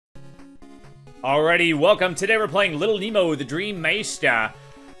Alrighty, welcome. Today we're playing Little Nemo, the Dream Meister.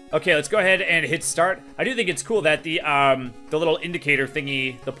 Okay, let's go ahead and hit start. I do think it's cool that the little indicator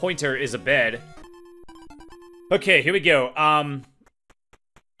thingy, the pointer, is a bed. Okay, here we go.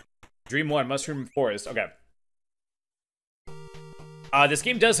 Dream 1, Mushroom Forest. Okay. This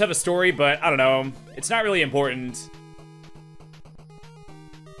game does have a story, but I don't know. It's not really important.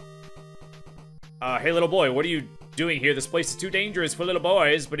 Hey little boy, what are you doing here? This place is too dangerous for little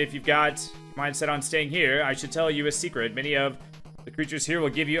boys, but if you've got your mind set on staying here, I should tell you a secret. Many of the creatures here will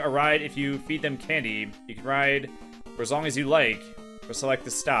give you a ride if you feed them candy. You can ride for as long as you like, or select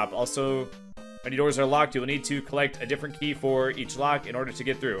the stop. Also, many doors are locked. You will need to collect a different key for each lock in order to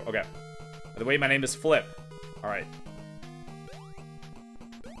get through. Okay. By the way, my name is Flip. Alright.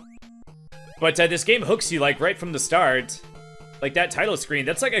 But this game hooks you, like, right from the start. Like, that title screen,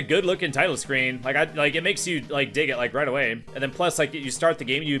 that's, like, a good-looking title screen. Like, it makes you, like, dig it, like, right away. And then plus, like, you start the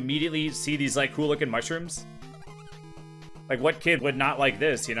game, you immediately see these, like, cool-looking mushrooms. Like, what kid would not like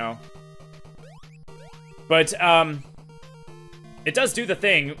this, you know? But, it does do the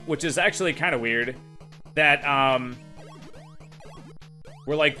thing, which is actually kind of weird, that,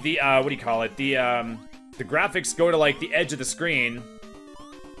 where, like, the, what do you call it? The graphics go to, like, the edge of the screen,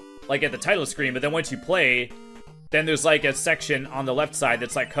 like, at the title screen, but then once you play, then there's, like, a section on the left side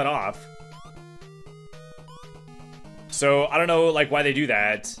that's, like, cut off. So, I don't know, like, why they do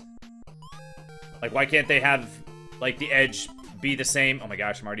that. Like, why can't they have, like, the edge be the same? Oh my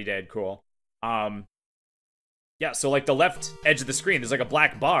gosh, I'm already dead. Cool. Yeah, so, like, the left edge of the screen, there's, like, a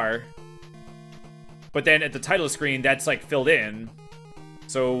black bar. But then at the title screen, that's, like, filled in.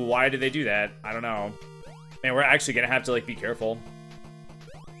 So, why do they do that? I don't know. Man, we're actually gonna have to, like, be careful.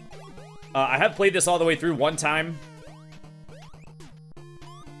 I have played this all the way through one time.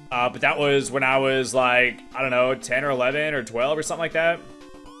 But that was when I was like, I don't know, 10 or 11 or 12 or something like that.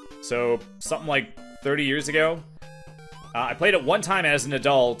 So, something like 30 years ago. I played it one time as an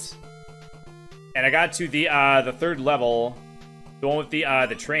adult. And I got to the third level. The one with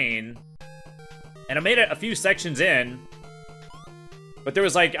the train. And I made it a few sections in. But there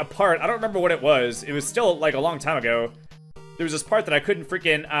was like a part, I don't remember what it was. It was still like a long time ago. There was this part that I couldn't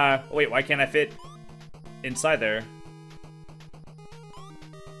freaking, wait, why can't I fit inside there?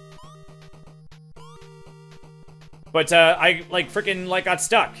 But, I, like, freaking, like, got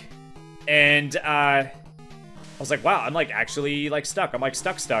stuck. And, I was like, wow, I'm, like, actually, like, stuck. I'm, like,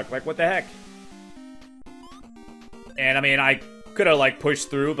 stuck. Like, what the heck? And, I mean, I could have, like,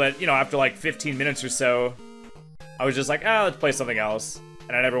 pushed through, but, you know, after, like, 15 minutes or so, I was just like, ah, let's play something else.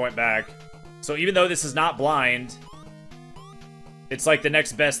 And I never went back. So even though this is not blind, it's like the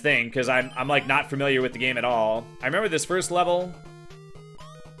next best thing, because I'm like not familiar with the game at all. I remember this first level.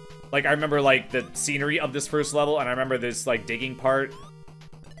 Like, I remember like the scenery of this first level, and I remember this like digging part.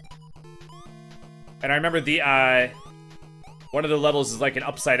 And I remember the one of the levels is like an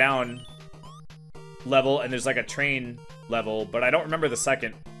upside down level, and there's like a train level, but I don't remember the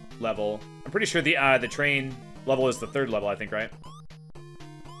second level. I'm pretty sure the train level is the third level, I think, right?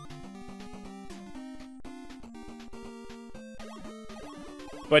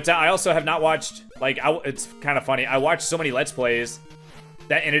 But I also have not watched, like, it's kind of funny. I watched so many Let's Plays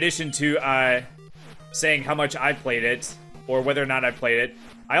that in addition to saying how much I played it, or whether or not I played it,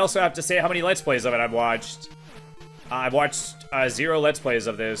 I also have to say how many Let's Plays of it I've watched. I've watched 0 Let's Plays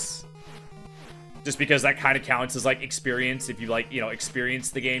of this. Just because that kind of counts as, like, experience, if you, like, you know,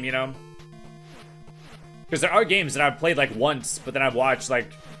 experience the game, you know? Because there are games that I've played, like, once, but then I've watched,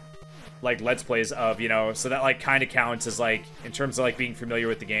 like Let's Plays of, you know, so that, like, kind of counts as, like, in terms of, like, being familiar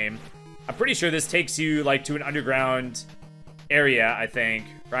with the game. I'm pretty sure this takes you, like, to an underground area, I think,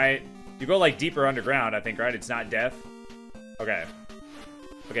 right? You go, like, deeper underground, I think, right? It's not death. Okay.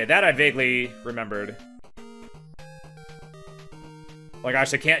 Okay, that I vaguely remembered. Oh my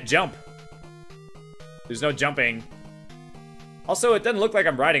gosh, I can't jump. There's no jumping. Also, it doesn't look like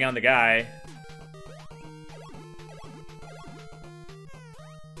I'm riding on the guy.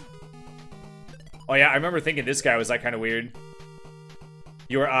 Oh yeah, I remember thinking this guy was like kind of weird.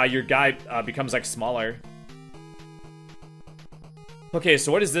 Your guy becomes like smaller. Okay,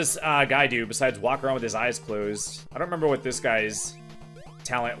 so what does this guy do besides walk around with his eyes closed? I don't remember what this guy's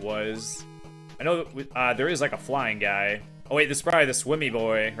talent was. I know there is like a flying guy. Oh wait, this is probably the swimmy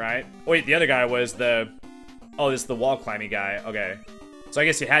boy, right? Oh wait, the other guy was the... Oh, this is the wall climbing guy. Okay. So I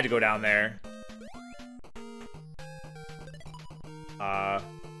guess you had to go down there.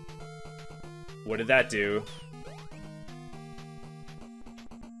 What did that do?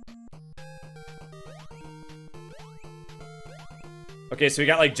 Okay, so we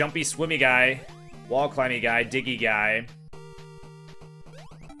got like jumpy, swimmy guy, wall climbing guy, diggy guy.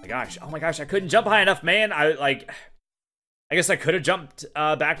 gosh. Oh my gosh, I couldn't jump high enough, man. I guess I could have jumped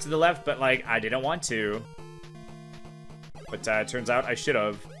back to the left, but, like, I didn't want to. But it turns out I should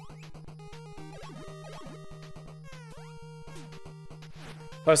have.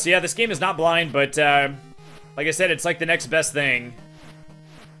 Oh, so yeah, this game is not blind, but like I said, it's like the next best thing.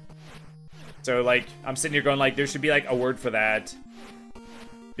 So, like, I'm sitting here going, like, there should be, like, a word for that.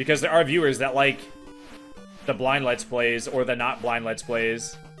 Because there are viewers that like the blind Let's Plays or the not blind Let's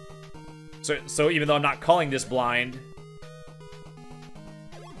Plays. So even though I'm not calling this blind,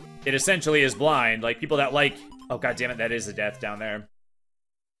 it essentially is blind. Like, people that like... Oh, god damn it, that is a death down there.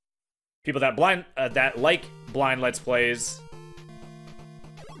 People that like blind Let's Plays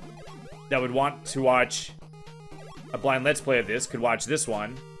that would want to watch a blind Let's Play of this could watch this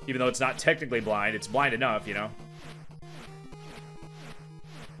one. Even though it's not technically blind, it's blind enough, you know?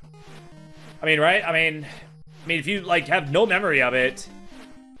 I mean, right? I mean, if you, like, have no memory of it,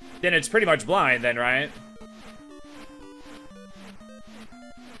 then it's pretty much blind then, right?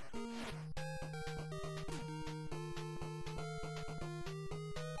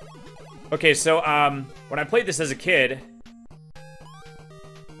 Okay, so, when I played this as a kid,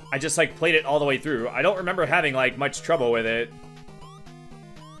 I just, like, played it all the way through. I don't remember having, like, much trouble with it.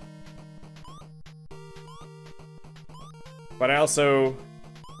 But I also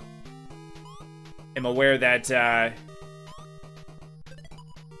am aware that,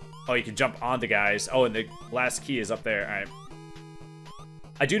 oh, you can jump on the guys. Oh, and the last key is up there. Alright.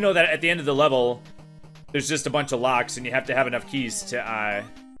 I do know that at the end of the level, there's just a bunch of locks, and you have to have enough keys to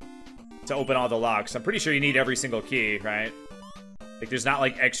open all the locks. I'm pretty sure you need every single key, right? Like, there's not,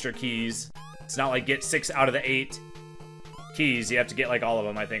 like, extra keys. It's not like get 6 out of the 8 keys. You have to get, like, all of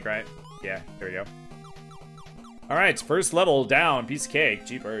them, I think, right? Yeah, there we go. Alright, first level down. Piece of cake.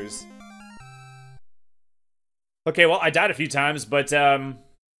 Jeepers. Okay, well, I died a few times, but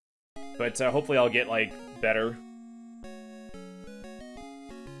hopefully I'll get, like, better.